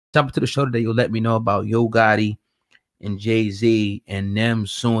Jumping to the show today, you'll let me know about Yo Gotti and Jay-Z and them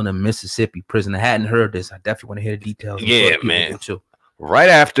suing a Mississippi prison. I hadn't heard this. I definitely want to hear the details. Yeah, man. Right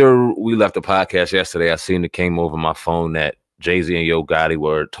after we left the podcast yesterday, I seen it came over my phone that Jay-Z and Yo Gotti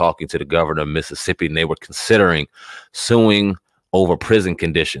were talking to the governor of Mississippi, and they were considering suing over prison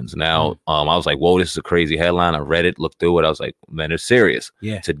conditions. Now, I was like, whoa, this is a crazy headline. I read it, looked through it. I was like, man, it's serious.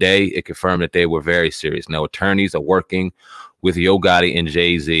 Yeah. Today, it confirmed that they were very serious. Now, attorneys are working with Yo Gotti and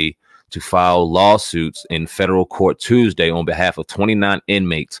Jay-Z to file lawsuits in federal court Tuesday on behalf of 29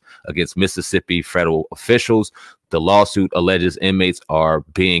 inmates against Mississippi federal officials. The lawsuit alleges inmates are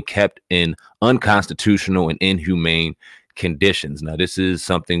being kept in unconstitutional and inhumane conditions. Now, this is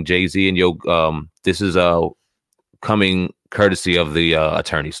something Jay-Z and Yo, this is coming courtesy of the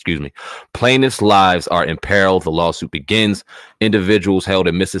attorney, excuse me. Plaintiffs' lives are in peril. The lawsuit begins. Individuals held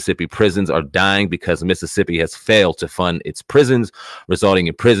in Mississippi prisons are dying because Mississippi has failed to fund its prisons, resulting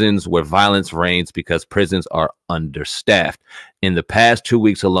in prisons where violence reigns because prisons are understaffed. In the past 2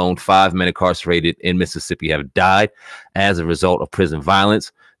 weeks alone, 5 men incarcerated in Mississippi have died as a result of prison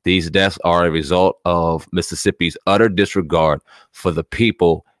violence. These deaths are a result of Mississippi's utter disregard for the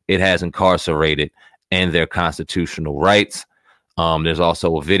people it has incarcerated and their constitutional rights. There's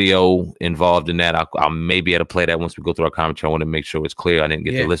also a video involved in that. I'll maybe able to play that once we go through our commentary. I want to make sure it's clear. I didn't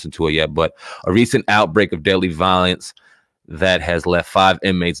get to listen to it yet, but a recent outbreak of deadly violence that has left 5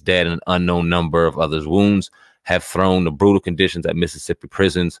 inmates dead and an unknown number of others wounds have thrown the brutal conditions at Mississippi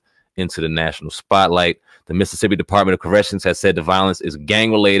prisons into the national spotlight. The Mississippi Department of Corrections has said the violence is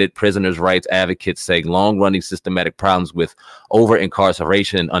gang-related. Prisoners' rights advocates say long-running systematic problems with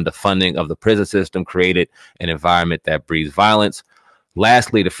over-incarceration and underfunding of the prison system created an environment that breeds violence.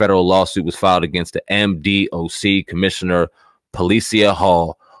 Lastly, the federal lawsuit was filed against the MDOC Commissioner Pelicia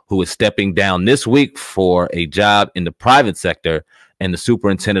E, who is stepping down this week for a job in the private sector, and the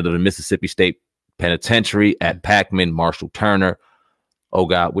superintendent of the Mississippi State Penitentiary at Packman, Marshall Turner. Oh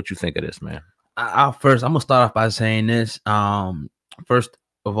God, what you think of this, man? I'm gonna start off by saying this. First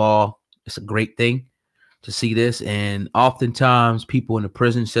of all, it's a great thing to see this, and oftentimes people in the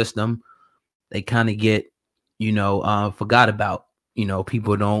prison system, they kind of get, forgot about.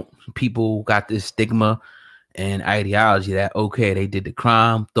 People got this stigma and ideology that, okay, they did the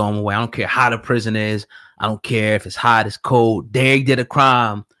crime, throw them away. I don't care how the prison is. I don't care if it's hot, it's cold. They did a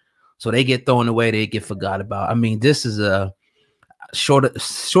crime, so they get thrown away. They get forgot about. I mean, this is a sort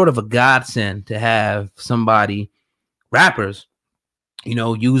of a godsend to have somebody, rappers,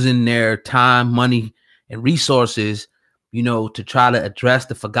 using their time, money, and resources, to try to address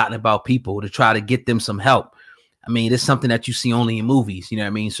the forgotten about people, to try to get them some help. I mean, it's something that you see only in movies, you know what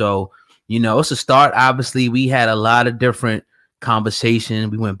I mean? So, it's a start. Obviously, we had a lot of different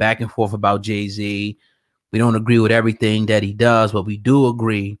conversations. We went back and forth about Jay-Z. We don't agree with everything that he does, but we do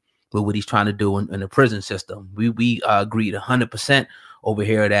agree with what he's trying to do in the prison system. We agreed 100% over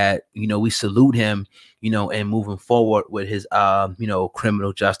here that, we salute him, and moving forward with his,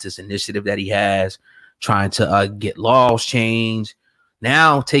 criminal justice initiative that he has, trying to get laws changed,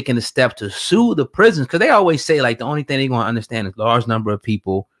 now taking a step to sue the prisons. Because they always say, like, the only thing they're going to understand is large number of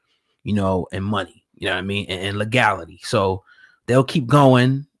people, and money, what I mean, and legality. So they'll keep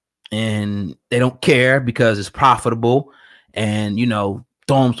going, and they don't care because it's profitable, and,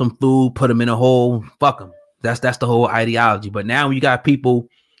 throw them some food, put them in a hole, fuck them. That's the whole ideology. But now you got people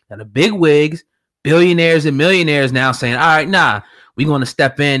that are big wigs, billionaires and millionaires now saying, all right, nah, we're going to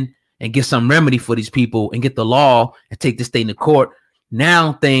step in and get some remedy for these people and get the law and take this thing to court.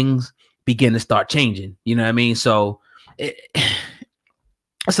 Now things begin to start changing. You know what I mean? So it's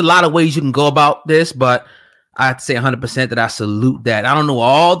a lot of ways you can go about this, but I'd say 100% that I salute that. I don't know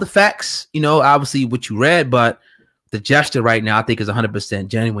all the facts, obviously what you read, but the gesture right now, I think, is 100%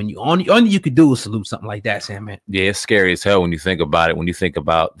 genuine. Only you could do is salute something like that, Sam, man. Yeah, it's scary as hell when you think about it. When you think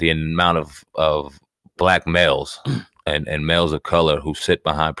about the amount of black males and males of color who sit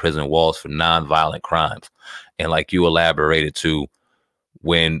behind prison walls for nonviolent crimes, and like you elaborated to,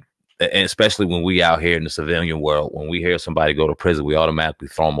 and especially when we out here in the civilian world, when we hear somebody go to prison, we automatically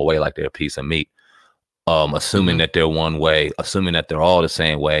throw them away like they're a piece of meat, assuming that they're one way, assuming that they're all the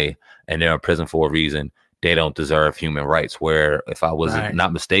same way, and they're in prison for a reason. They don't deserve human rights, where, if I was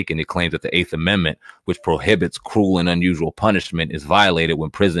not mistaken, it claims that the 8th Amendment, which prohibits cruel and unusual punishment, is violated when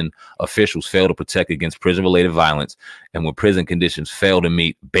prison officials fail to protect against prison-related violence and when prison conditions fail to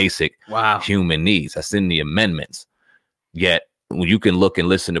meet basic human needs. That's in the amendments. Yet, when you can look and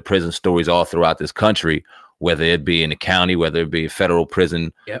listen to prison stories all throughout this country, whether it be in the county, whether it be a federal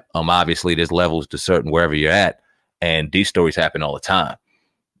prison, obviously there's levels to certain wherever you're at, and these stories happen all the time.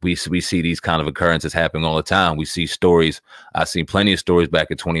 we see these kind of occurrences happening all the time. We see stories. I've seen plenty of stories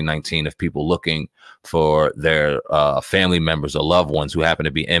back in 2019 of people looking for their family members or loved ones who happen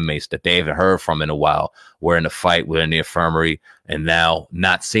to be inmates that they haven't heard from in a while. We're in a fight, we're in the infirmary, and now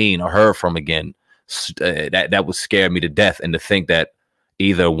not seen or heard from again. That would scare me to death. And to think that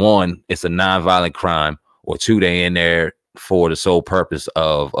either one, it's a nonviolent crime, or two, they in there for the sole purpose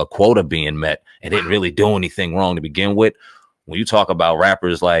of a quota being met and didn't really do anything wrong to begin with. When you talk about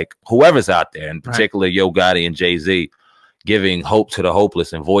rappers like whoever's out there, in particular Yo Gotti and Jay-Z, giving hope to the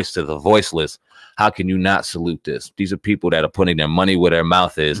hopeless and voice to the voiceless, how can you not salute this? These are people that are putting their money where their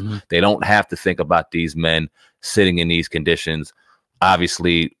mouth is. They don't have to think about these men sitting in these conditions,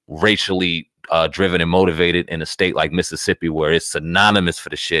 obviously racially driven and motivated in a state like Mississippi where it's synonymous for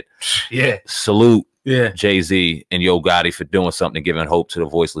the shit. Yeah. Salute Jay-Z and Yo Gotti for doing something, giving hope to the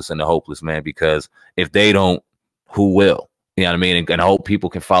voiceless and the hopeless, man, because if they don't, who will? You know what I mean? And I hope people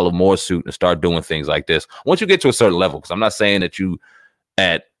can follow more suit and start doing things like this once you get to a certain level. Because I'm not saying that you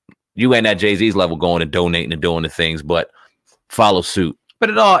ain't at Jay-Z's level going and donating and doing the things, but follow suit. But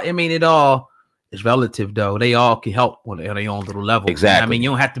it all is relative, though. They all can help on their own little level. Exactly. You know I mean, you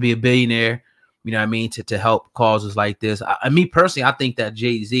don't have to be a billionaire, you know what I mean, to help causes like this. Me personally, I think that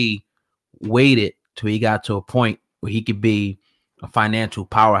Jay-Z waited till he got to a point where he could be a financial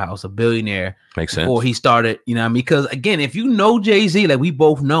powerhouse, a billionaire. Makes sense. Before he started, you know what I mean? Because again, if you know Jay-Z, like we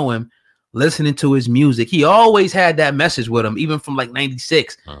both know him, listening to his music, he always had that message with him, even from like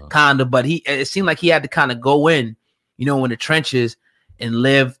 96, kind of. But it seemed like he had to kind of go in, you know, in the trenches and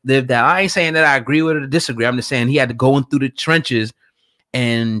live that. I ain't saying that I agree with it or disagree. I'm just saying he had to go in through the trenches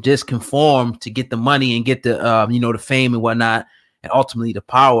and just conform to get the money and get the, you know, the fame and whatnot, and ultimately the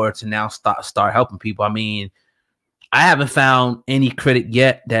power to now start helping people. I mean, I haven't found any critic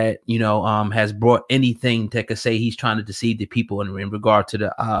yet that, you know, has brought anything that could say he's trying to deceive the people in regard to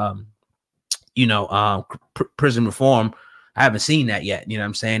the, you know, prison reform. I haven't seen that yet. You know what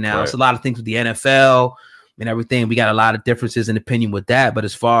I'm saying? Now, it's a lot of things with the NFL and everything. We got a lot of differences in opinion with that. But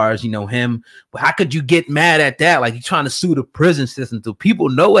as far as, you know, him, how could you get mad at that? Like, you're trying to sue the prison system. Do people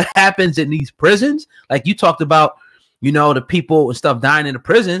know what happens in these prisons? Like you talked about, you know, the people and stuff dying in the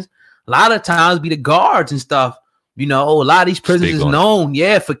prisons. A lot of times be the guards and stuff. You know, a lot of these prisons is known,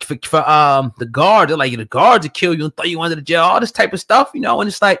 for the guards. They're like, the guards will kill you and throw you under the jail, all this type of stuff, you know. And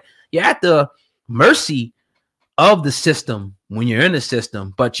it's like you're at the mercy of the system when you're in the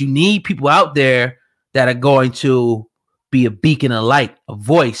system, but you need people out there that are going to be a beacon of light, a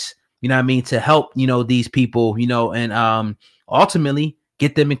voice, you know what I mean, to help, you know, these people, you know, and ultimately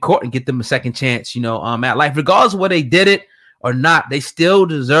get them in court and get them a second chance, you know, at life, regardless of whether they did it or not. They still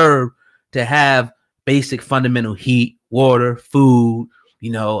deserve to have basic fundamental heat, water, food,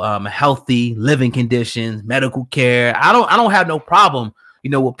 you know, healthy living conditions, medical care. I don't have no problem, you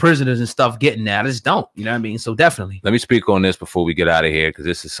know, with prisoners and stuff getting that. I just don't, you know what I mean? So definitely. Let me speak on this before we get out of here, because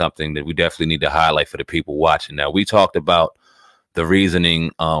this is something that we definitely need to highlight for the people watching. Now, we talked about the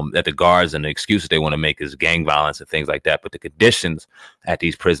reasoning that the guards and the excuses they want to make is gang violence and things like that. But the conditions at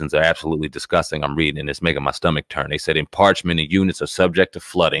these prisons are absolutely disgusting. I'm reading and it's making my stomach turn. They said imparchment units are subject to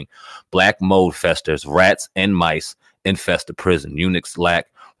flooding. Black mold festers, rats and mice infest the prison. Units lack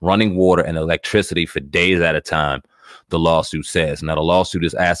running water and electricity for days at a time, the lawsuit says. Now, the lawsuit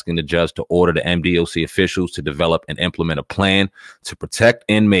is asking the judge to order the MDOC officials to develop and implement a plan to protect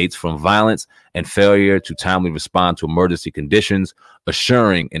inmates from violence and failure to timely respond to emergency conditions,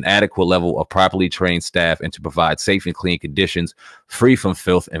 assuring an adequate level of properly trained staff, and to provide safe and clean conditions free from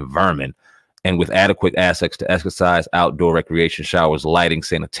filth and vermin, and with adequate assets to exercise, outdoor recreation, showers, lighting,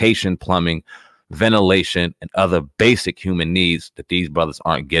 sanitation, plumbing, ventilation, and other basic human needs that these brothers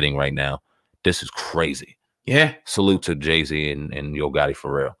aren't getting right now. This is crazy. Yeah. Salute to Jay-Z and Yo Gotti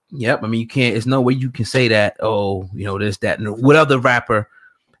for real. Yep. I mean, you can't, there's no way you can say that, oh, you know, this, that, and what other rapper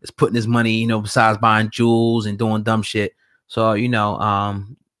is putting his money, you know, besides buying jewels and doing dumb shit. So, you know,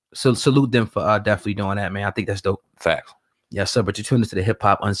 so salute them for definitely doing that, man. I think that's dope. Facts. Yes, sir. But you're tuning to the Hip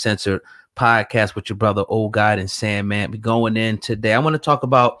Hop Uncensored podcast with your brother, Old God and Sandman. We're going in today. I want to talk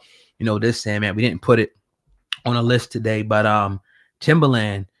about, you know, this, Sandman. We didn't put it on a list today, but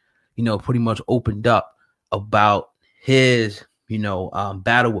Timbaland, you know, pretty much opened up about his, you know,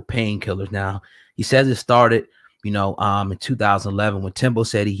 battle with painkillers. Now, he says it started, you know, in 2011 when Timbo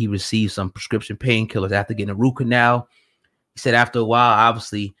said he received some prescription painkillers after getting a root canal. He said after a while,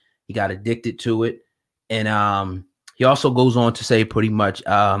 obviously, he got addicted to it. And he also goes on to say pretty much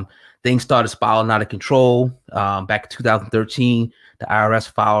things started spiraling out of control. Back in 2013, the IRS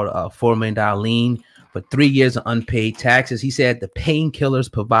filed a $4 million lien for 3 years of unpaid taxes. He said the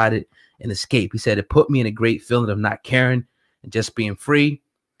painkillers provided an escape. He said it put me in a great feeling of not caring and just being free.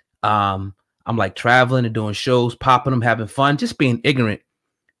 I'm like traveling and doing shows, popping them, having fun, just being ignorant.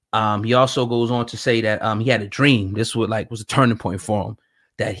 He also goes on to say that he had a dream. This was a turning point for him,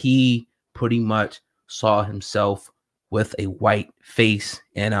 that he pretty much saw himself with a white face.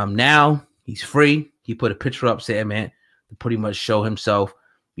 And now he's free. He put a picture up saying, man, to pretty much show himself,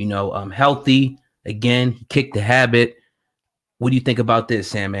 healthy. Again, he kicked the habit. What do you think about this,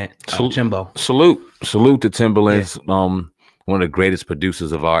 Sam, man? Timbo. Salute to Timberland's, one of the greatest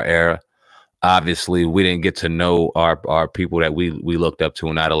producers of our era. Obviously, we didn't get to know our people that we looked up to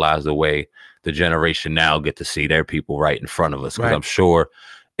and idolized the way the generation now get to see their people right in front of us. Because I'm sure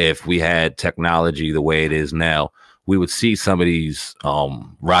if we had technology the way it is now, we would see some of these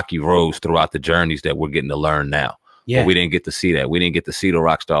rocky roads throughout the journeys that we're getting to learn now. Yeah, but we didn't get to see that. We didn't get to see the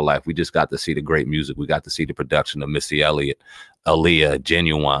rock star life. We just got to see the great music. We got to see the production of Missy Elliott, Aaliyah,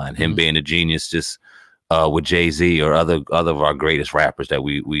 Genuine, him being a genius, just with Jay-Z or other of our greatest rappers that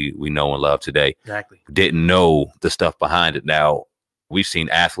we know and love today. Exactly. Didn't know the stuff behind it. Now we've seen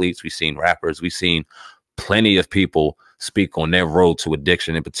athletes, we've seen rappers, we've seen plenty of people speak on their road to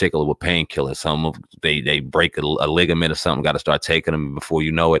addiction, in particular with painkillers. Some of they break a ligament or something, got to start taking them. Before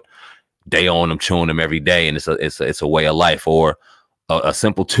you know it, they own them, chewing them every day, and it's a way of life. Or a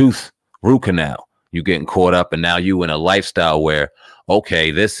simple tooth root canal. You getting caught up, and now you in a lifestyle where,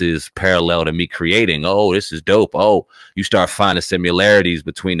 okay, this is parallel to me creating. Oh, this is dope. Oh, you start finding similarities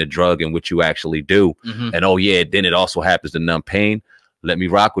between the drug and what you actually do. And oh yeah, then it also happens to numb pain. Let me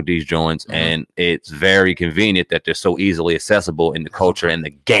rock with these joints. And it's very convenient that they're so easily accessible in the culture and the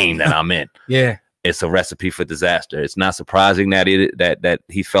game that I'm in. Yeah. It's a recipe for disaster. It's not surprising that that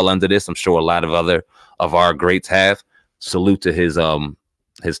he fell under this. I'm sure a lot of other of our greats have. Salute to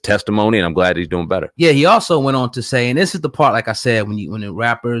his testimony, and I'm glad he's doing better. Yeah, he also went on to say, and this is the part, like I said, when the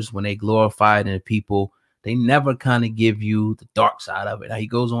rappers, when they glorify it and the people, they never kind of give you the dark side of it. Now he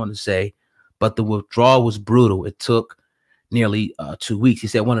goes on to say, but the withdrawal was brutal. It took nearly 2 weeks. He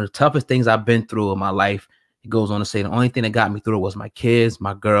said, one of the toughest things I've been through in my life. He goes on to say, the only thing that got me through it was my kids,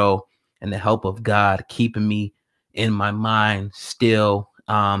 my girl, and the help of God keeping me in my mind still.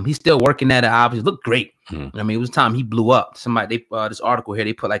 He's still working at it. Obviously, looked great. I mean, it was time he blew up. Somebody, this article here,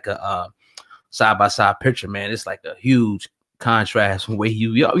 they put like a side-by-side picture, man. It's like a huge contrast from where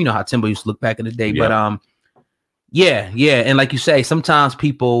you know how Timbo used to look back in the day. Yep. But yeah. And like you say, sometimes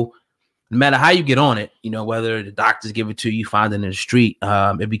people, no matter how you get on it, whether the doctors give it to you, find it in the street,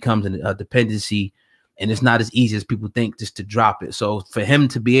 it becomes a dependency, and it's not as easy as people think just to drop it. So for him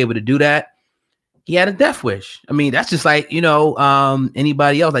to be able to do that, he had a death wish. I mean, that's just like,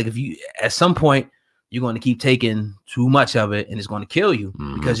 anybody else. Like if you, at some point, you're going to keep taking too much of it and it's going to kill you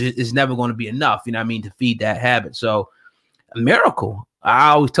because it's never going to be enough, to feed that habit. So a miracle. I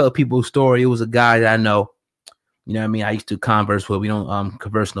always tell people a story. It was a guy that I know, I used to converse with. We don't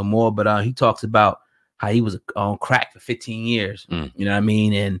converse no more, but he talks about how he was on crack for 15 years,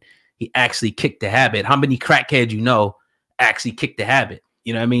 and he actually kicked the habit. How many crackheads actually kicked the habit?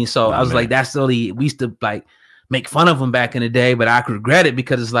 So I was like, that's really, we used to like make fun of him back in the day, but I could regret it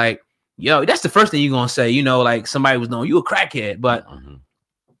because it's like, yo, that's the first thing you're going to say, like somebody was knowing you a crackhead, but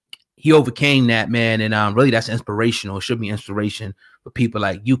he overcame that, man. And really that's inspirational. It should be inspiration for people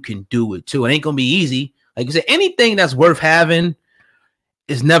like you can do it too. It ain't going to be easy. Like you said, anything that's worth having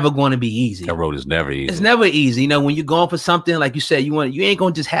is never going to be easy. That road is never easy. It's never easy. When you're going for something, like you said, you ain't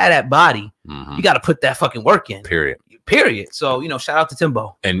going to just have that body. You got to put that fucking work in. Period. So, shout out to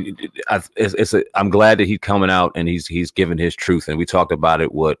Timbo. And I'm glad that he's coming out and he's giving his truth. And we talked about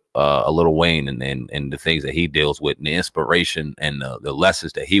it with a Lil Wayne and the things that he deals with and the inspiration and the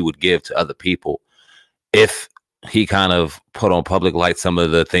lessons that he would give to other people if he kind of put on public light some of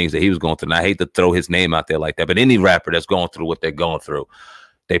the things that he was going through. And I hate to throw his name out there like that, but any rapper that's going through what they're going through,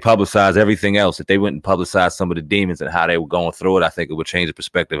 they publicize everything else. If they wouldn't publicize some of the demons and how they were going through it, I think it would change the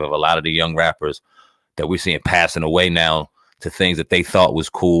perspective of a lot of the young rappers that we're seeing passing away now to things that they thought was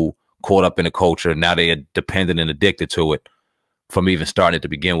cool, caught up in the culture. Now they are dependent and addicted to it from even starting it to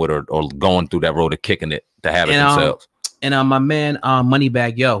begin with or going through that road of kicking it to have it themselves. And my man,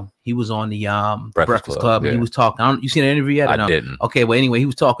 Moneybagg Yo, he was on the Breakfast Club. And he was talking. You seen the interview yet? I didn't. Okay, well, anyway, he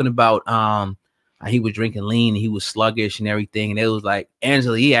was talking about he was drinking lean, and he was sluggish and everything. And it was like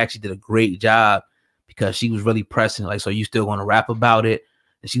Angela, he actually did a great job because she was really pressing. Like, so you still want to rap about it?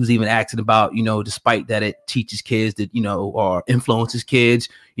 And she was even asking about, despite that it teaches kids that, or influences kids,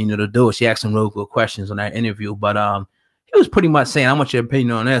 to do it. She asked some real good questions on that interview. But he was pretty much saying, I want your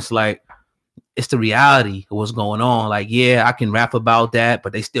opinion on this. Like, it's the reality of what's going on. Like, yeah, I can rap about that,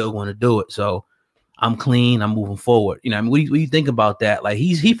 but they still want to do it. So I'm clean. I'm moving forward. What do you think about that? Like,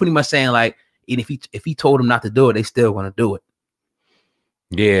 he pretty much saying, like, if he told them not to do it, they still want to do it.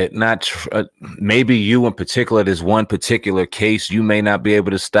 Yeah, maybe you in particular, this one particular case, you may not be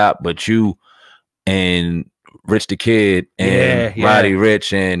able to stop, but you and Rich the Kid and Roddy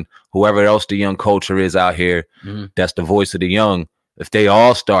Rich and whoever else the young culture is out here, that's the voice of the young. If they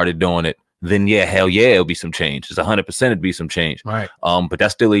all started doing it, then yeah, hell yeah, it'll be some change. It's 100% it'd be some change. Right. But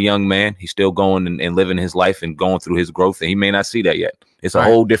that's still a young man. He's still going and living his life and going through his growth, and he may not see that yet. It's a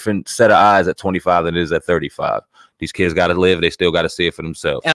whole different set of eyes at 25 than it is at 35. These kids got to live. They still got to see it for themselves.